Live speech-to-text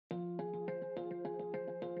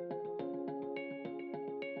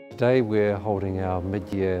Today we're holding our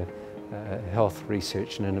mid-year Health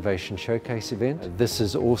Research and Innovation Showcase event. This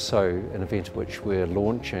is also an event at which we're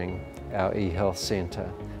launching our eHealth Centre,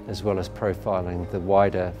 as well as profiling the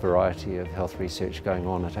wider variety of health research going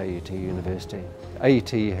on at AUT University.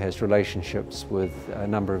 AUT has relationships with a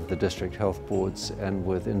number of the district health boards and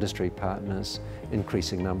with industry partners,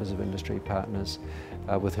 increasing numbers of industry partners,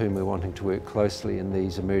 with whom we're wanting to work closely in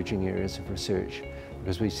these emerging areas of research,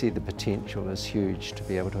 because we see the potential as huge to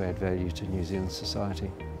be able to add value to New Zealand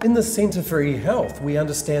society. In the Centre for eHealth, we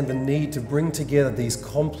understand the need to bring together these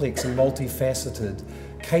complex and multifaceted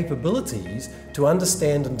capabilities to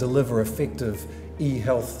understand and deliver effective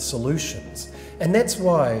eHealth solutions. And that's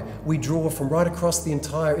why we draw from right across the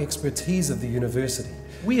entire expertise of the university.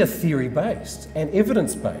 We are theory-based and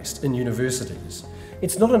evidence-based in universities.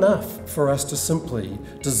 It's not enough for us to simply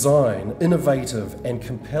design innovative and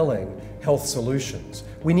compelling health solutions.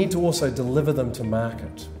 We need to also deliver them to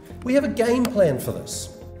market. We have a game plan for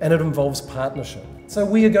this, and it involves partnership. So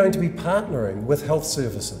we are going to be partnering with health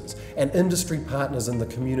services and industry partners in the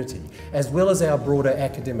community, as well as our broader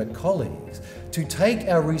academic colleagues, to take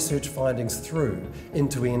our research findings through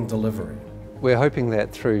end-to-end delivery. We're hoping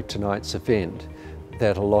that through tonight's event,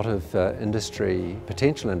 that a lot of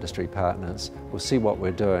potential industry partners will see what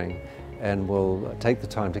we're doing and will take the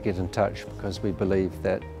time to get in touch, because we believe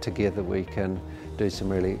that together we can do some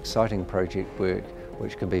really exciting project work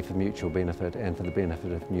which can be for mutual benefit and for the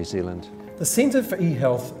benefit of New Zealand. The Centre for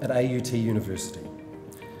eHealth at AUT University.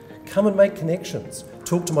 Come and make connections.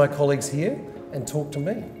 Talk to my colleagues here and talk to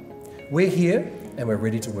me. We're here and we're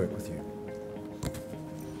ready to work with you.